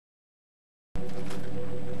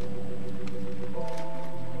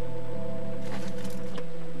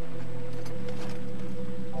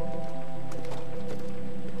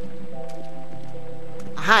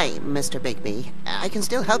Hi, Mr. Bigby. I can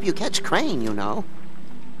still help you catch Crane, you know.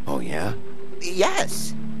 Oh, yeah?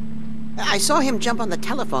 Yes. I saw him jump on the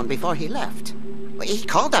telephone before he left. He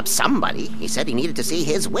called up somebody. He said he needed to see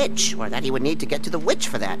his witch, or that he would need to get to the witch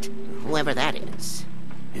for that. Whoever that is.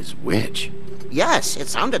 His witch? Yes, it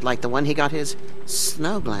sounded like the one he got his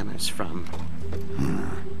snow glamours from.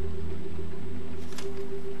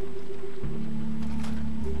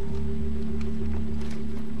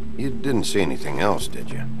 You didn't see anything else,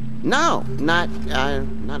 did you? No, not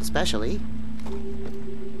especially.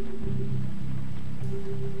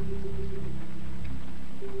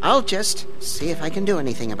 I'll just see if I can do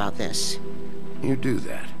anything about this. You do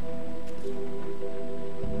that.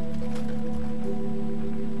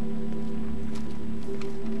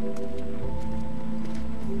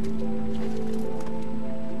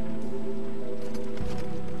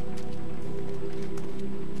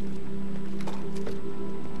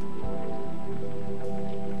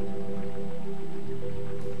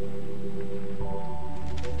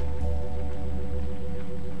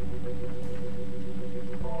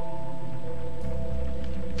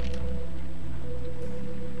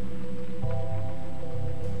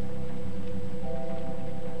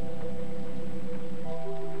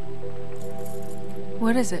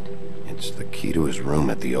 What is it? It's the key to his room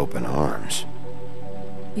at the Open Arms.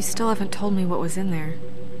 You still haven't told me what was in there.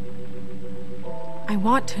 I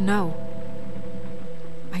want to know.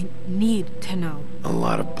 I need to know. A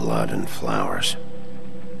lot of blood and flowers.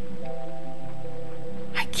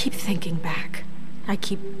 I keep thinking back. I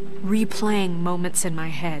keep replaying moments in my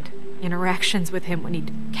head. Interactions with him when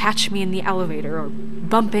he'd catch me in the elevator or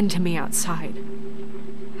bump into me outside.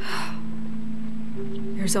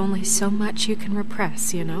 There's only so much you can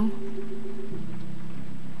repress, you know?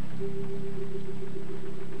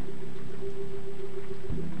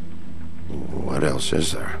 What else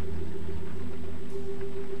is there?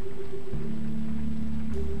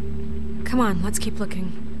 Come on, let's keep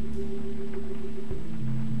looking.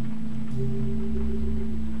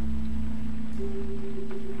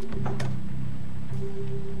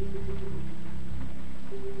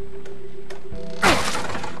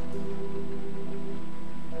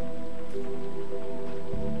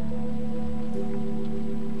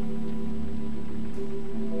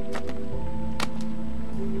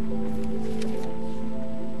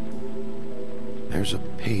 There's a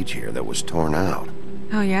page here that was torn out.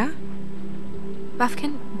 Oh, yeah?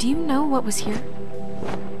 Buffkin, do you know what was here?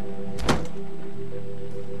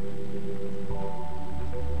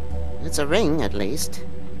 It's a ring, at least.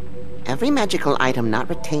 Every magical item not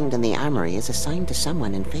retained in the armory is assigned to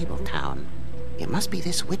someone in Fabletown. It must be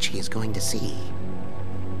this witch he is going to see.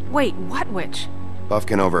 Wait, what witch?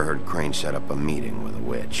 Buffkin overheard Crane set up a meeting with a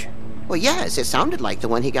witch. Well, yes, it sounded like the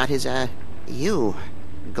one he got his,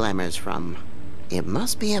 glamours from. It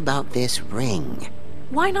must be about this ring.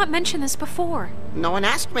 Why not mention this before? No one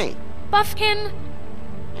asked me. Buffkin!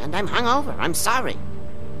 And I'm hungover. I'm sorry.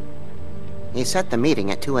 He set the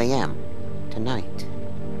meeting at 2 a.m. tonight.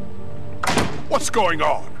 What's going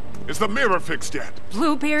on? Is the mirror fixed yet?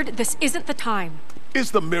 Bluebeard, this isn't the time.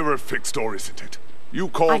 Is the mirror fixed or isn't it? You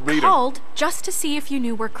called me I called just to see if you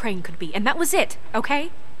knew where Crane could be, and that was it,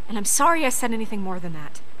 okay? And I'm sorry I said anything more than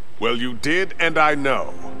that. Well, you did, and I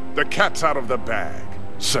know. The cat's out of the bag.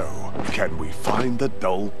 So, can we find the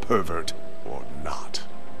dull pervert or not?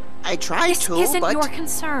 I tried to, This isn't but... your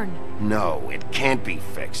concern. No, it can't be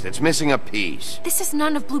fixed. It's missing a piece. This is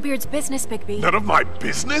none of Bluebeard's business, Bigby. None of my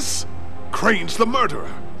business? Crane's the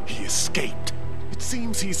murderer. He escaped. It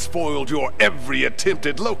seems he spoiled your every attempt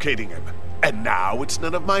at locating him. And now it's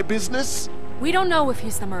none of my business? We don't know if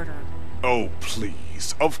he's the murderer. Oh,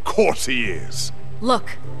 please. Of course he is.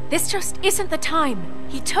 Look, this just isn't the time.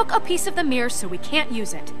 He took a piece of the mirror, so we can't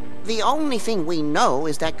use it. The only thing we know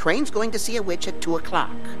is that Crane's going to see a witch at 2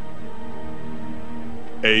 o'clock.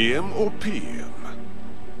 AM or PM?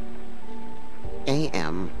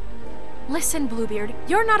 A.M. Listen, Bluebeard,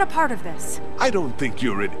 you're not a part of this. I don't think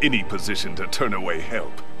you're in any position to turn away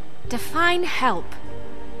help. Define help.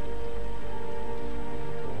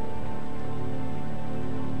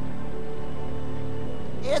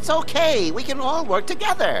 It's okay. We can all work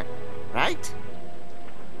together, right?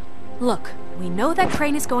 Look, we know that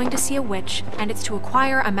Crane is going to see a witch, and it's to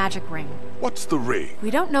acquire a magic ring. What's the ring? We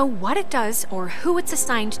don't know what it does or who it's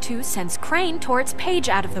assigned to since Crane tore its page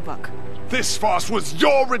out of the book. This farce was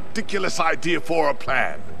your ridiculous idea for a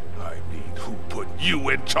plan. I mean, who put you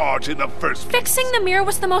in charge in the first place? Fixing the mirror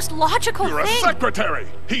was the most logical You're thing. a secretary.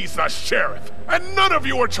 He's the sheriff. And none of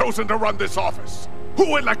you were chosen to run this office.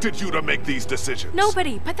 Who elected you to make these decisions?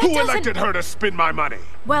 Nobody, but that Who doesn't... elected her to spend my money?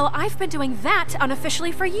 Well, I've been doing that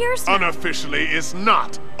unofficially for years now. Unofficially is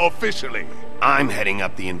not officially. I'm heading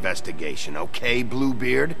up the investigation, okay,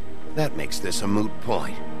 Bluebeard? That makes this a moot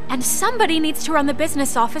point. And somebody needs to run the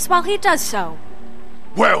business office while he does so.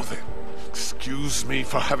 Well then, excuse me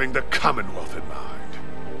for having the Commonwealth in mind.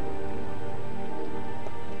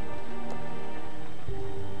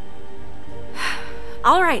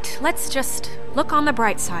 All right, let's just look on the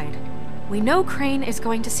bright side. We know Crane is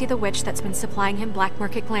going to see the witch that's been supplying him black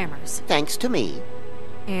market glamours. Thanks to me.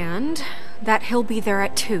 And that he'll be there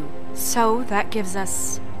at 2. So that gives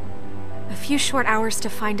us a few short hours to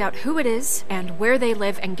find out who it is and where they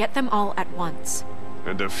live and get them all at once.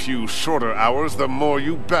 And a few shorter hours the more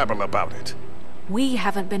you babble about it. We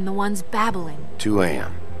haven't been the ones babbling. 2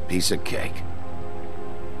 a.m. Piece of cake.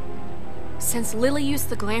 Since Lily used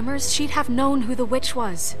the glamours, she'd have known who the witch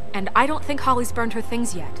was. And I don't think Holly's burned her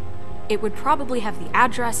things yet. It would probably have the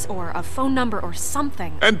address or a phone number or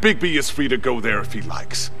something. And Bigby is free to go there if he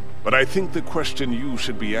likes. But I think the question you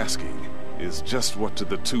should be asking is just what do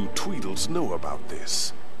the 2 Tweedles know about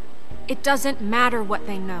this? It doesn't matter what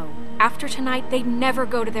they know. After tonight, they'd never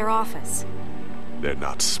go to their office. They're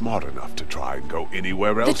not smart enough to try and go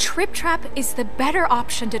anywhere The else. Trip Trap is the better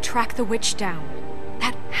option to track the witch down.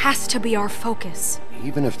 That has to be our focus.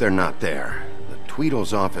 Even if they're not there, the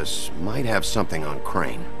Tweedle's office might have something on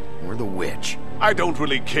Crane, or the witch. I don't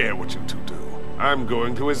really care what you 2 do. I'm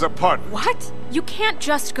going to his apartment. What? You can't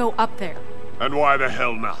just go up there. And why the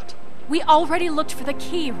hell not? We already looked for the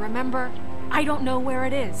key, remember? I don't know where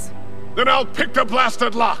it is. Then I'll pick the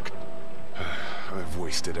blasted lock! I've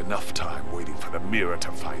wasted enough time waiting for the mirror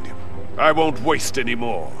to find him. I won't waste any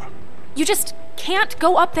more. You just can't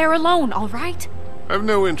go up there alone, all right? I've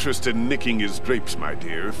no interest in nicking his drapes, my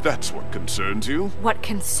dear, if that's what concerns you. What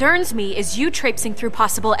concerns me is you traipsing through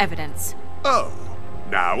possible evidence. Oh,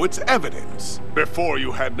 now it's evidence. Before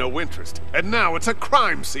you had no interest, and now it's a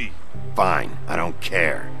crime scene. Fine, I don't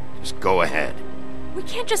care. Just go ahead. We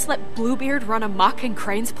can't just let Bluebeard run amok in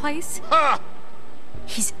Crane's place. Ha!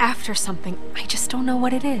 He's after something. I just don't know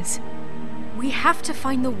what it is. We have to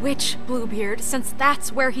find the witch, Bluebeard, since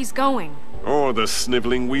that's where he's going. Or the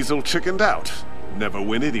sniveling weasel chickened out. Never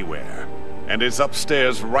went anywhere. And is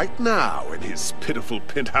upstairs right now in his pitiful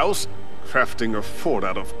penthouse, crafting a fort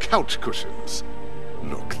out of couch cushions.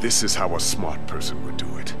 Look, this is how a smart person would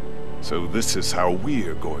do it. So this is how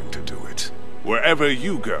we're going to do it. Wherever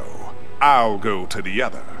you go, I'll go to the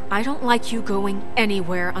other. I don't like you going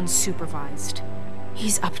anywhere unsupervised.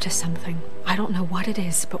 He's up to something. I don't know what it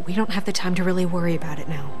is, but we don't have the time to really worry about it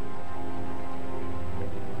now.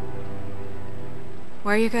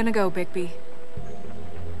 Where are you gonna go, Bigby?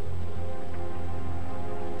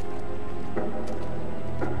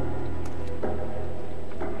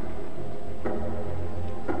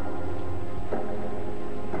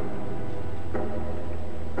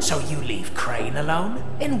 So you leave Crane alone,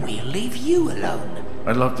 and we'll leave you alone.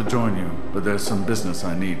 I'd love to join you, but there's some business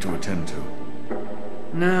I need to attend to.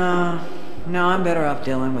 No, I'm better off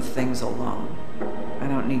dealing with things alone. I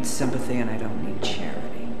don't need sympathy and I don't need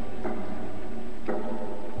charity.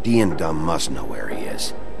 Dee and Dum must know where he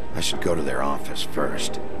is. I should go to their office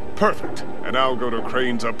first. Perfect. And I'll go to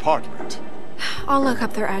Crane's apartment. I'll look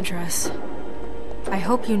up their address. I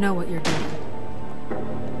hope you know what you're doing.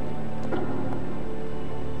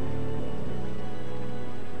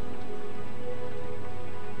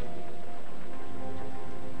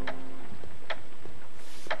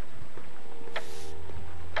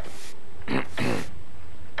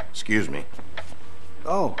 Excuse me.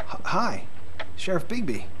 Oh, hi. Sheriff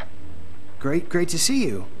Bigby. Great to see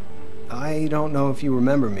you. I don't know if you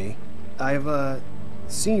remember me. I've,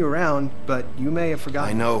 seen you around, but you may have forgotten.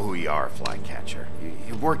 I know who you are, Flycatcher.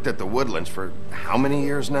 You've worked at the Woodlands for how many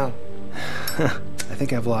years now? I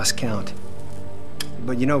think I've lost count.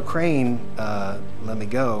 But you know, Crane, let me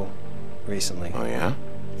go recently. Oh, yeah?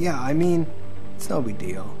 Yeah, I mean, it's no big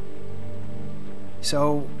deal.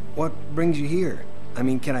 So, what brings you here? I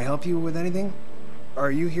mean, can I help you with anything? Are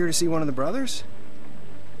you here to see one of the brothers?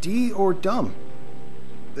 Dee or Dum?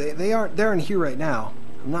 They aren't here right now.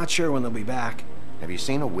 I'm not sure when they'll be back. Have you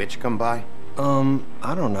seen a witch come by?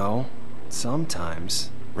 I don't know.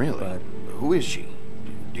 Sometimes. Really? But who is she?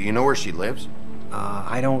 Do you know where she lives?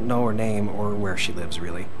 I don't know her name or where she lives,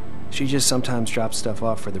 really. She just sometimes drops stuff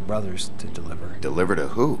off for the brothers to deliver. Deliver to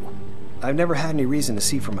who? I've never had any reason to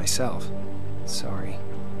see for myself. Sorry.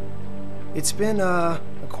 It's been, a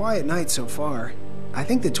quiet night so far. I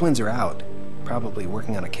think the twins are out, probably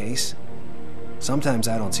working on a case. Sometimes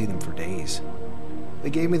I don't see them for days. They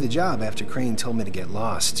gave me the job after Crane told me to get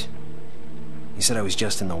lost. You said I was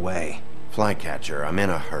just in the way. Flycatcher, I'm in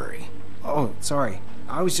a hurry. Oh, sorry.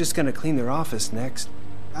 I was just gonna clean their office next.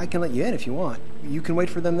 I can let you in if you want. You can wait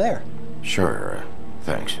for them there. Sure,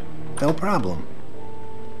 thanks. No problem.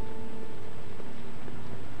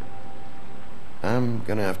 I'm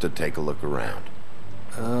gonna have to take a look around.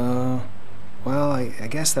 Well, I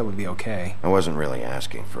guess that would be okay. I wasn't really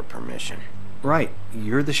asking for permission. Right,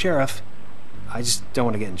 you're the sheriff. I just don't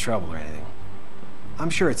want to get in trouble or anything. I'm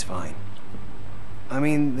sure it's fine. I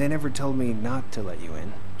mean, they never told me not to let you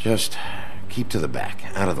in. Just keep to the back,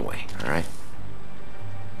 out of the way, all right?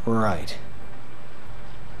 Right.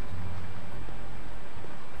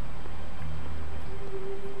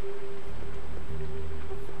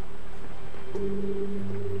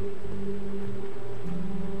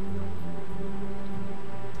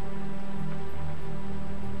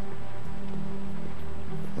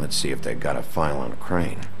 Let's see if they got a file on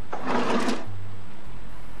Crane.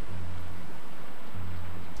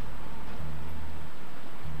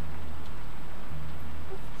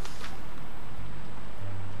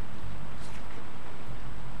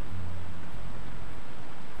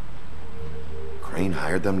 Crane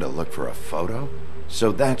hired them to look for a photo?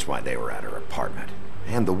 So that's why they were at her apartment.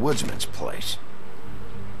 And the woodsman's place.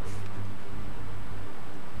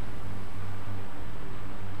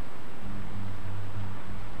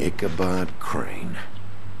 Ichabod Crane.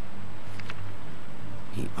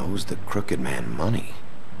 He owes the crooked man money.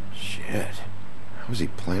 Shit. How is he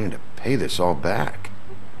planning to pay this all back?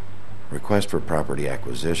 Request for property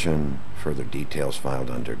acquisition. Further details filed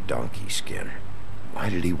under donkey skin. Why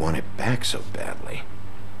did he want it back so badly?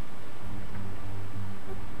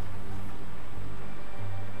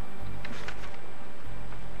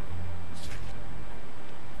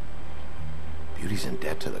 Beauty's in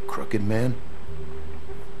debt to the crooked man?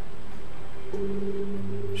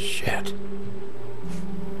 Shit.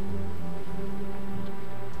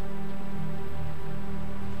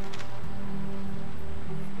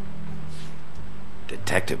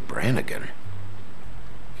 Detective Brannigan.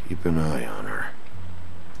 Keep an eye on her.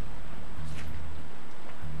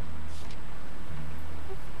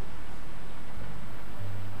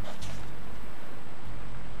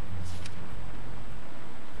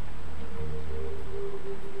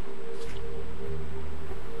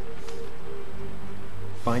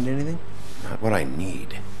 Find anything? Not what I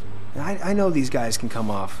need. I know these guys can come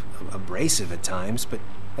off abrasive at times, but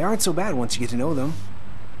they aren't so bad once you get to know them.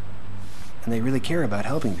 And they really care about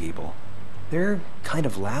helping people. They're kind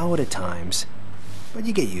of loud at times, but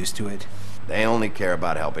you get used to it. They only care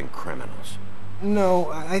about helping criminals.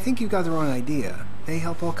 No, I think you've got the wrong idea. They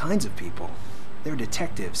help all kinds of people. They're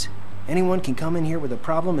detectives. Anyone can come in here with a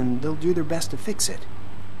problem and they'll do their best to fix it.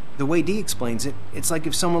 The way Dee explains it, it's like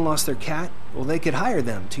if someone lost their cat, well, they could hire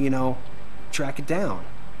them to, track it down.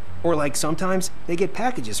 Or like sometimes they get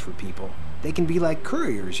packages for people. They can be like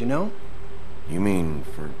couriers, You mean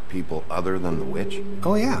for people other than the witch?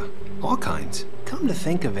 Oh yeah, all kinds. Come to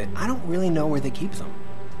think of it, I don't really know where they keep them.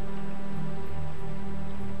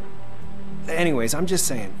 Anyways, I'm just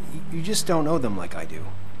saying, you just don't know them like I do.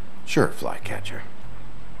 Sure, Flycatcher.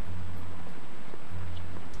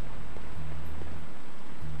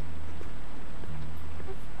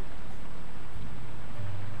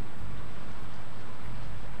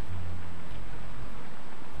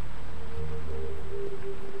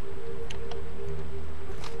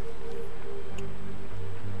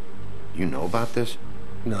 You know about this?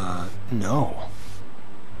 No.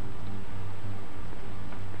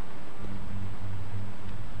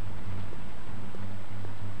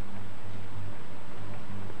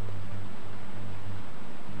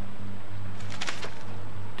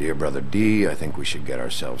 Dear Brother D, I think we should get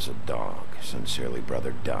ourselves a dog. Sincerely,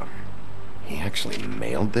 Brother Dunn. He actually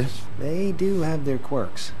mailed this? They do have their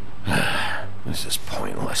quirks. This is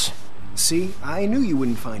pointless. See, I knew you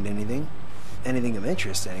wouldn't find anything. Anything of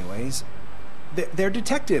interest, anyways. They're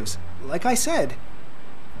detectives, like I said.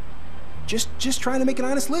 Just trying to make an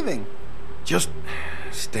honest living. Just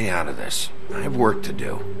stay out of this. I have work to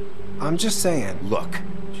do. I'm just saying. Look,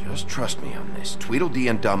 just trust me on this. Tweedledee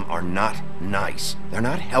and Dum are not nice. They're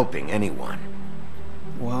not helping anyone.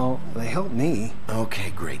 Well, they helped me.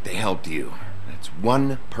 Okay, great. They helped you. That's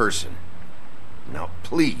one person. Now,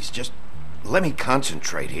 please, just let me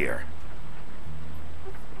concentrate here.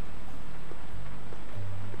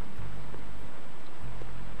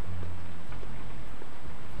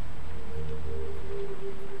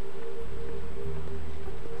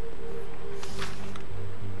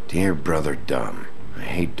 Dear Brother Dum, I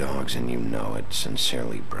hate dogs and you know it.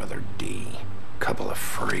 Sincerely, Brother D. Couple of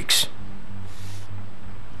freaks.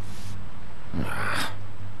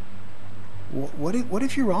 What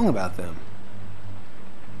if you're wrong about them?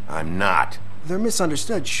 I'm not. They're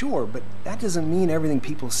misunderstood, sure, but that doesn't mean everything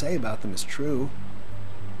people say about them is true.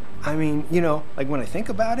 I mean, you know, like when I think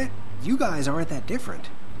about it, you guys aren't that different.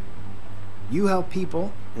 You help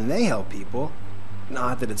people, and they help people.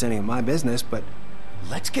 Not that it's any of my business, but...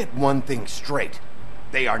 Let's get one thing straight.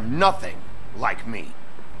 They are nothing like me.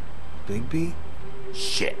 Bigby?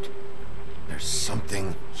 Shit. There's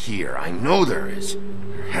something here. I know there is.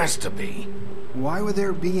 There has to be. Why would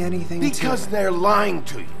there be anything Because they're lying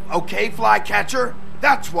to you, okay, Flycatcher?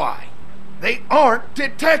 That's why. They aren't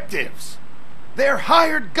detectives. They're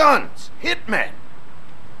hired guns, hitmen.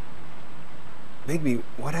 Bigby,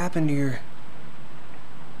 what happened to your...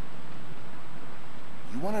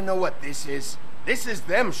 You want to know what this is? This is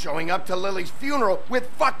them showing up to Lily's funeral with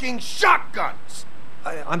fucking shotguns!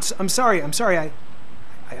 I'm sorry, I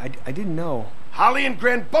didn't know. Holly and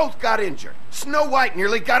Gren both got injured. Snow White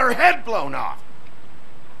nearly got her head blown off.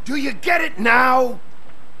 Do you get it now?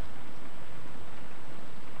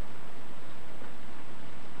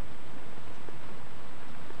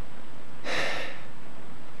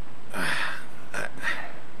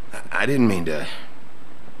 I didn't mean to...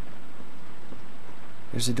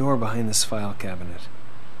 There's a door behind this file cabinet.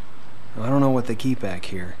 I don't know what they keep back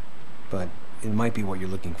here, but it might be what you're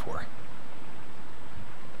looking for.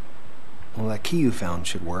 Well, that key you found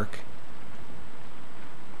should work.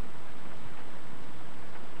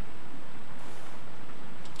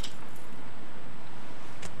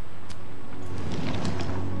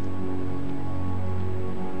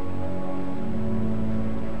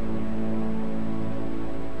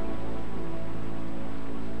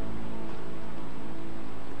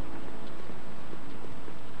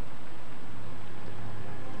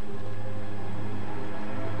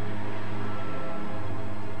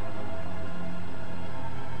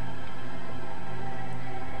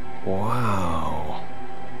 Wow.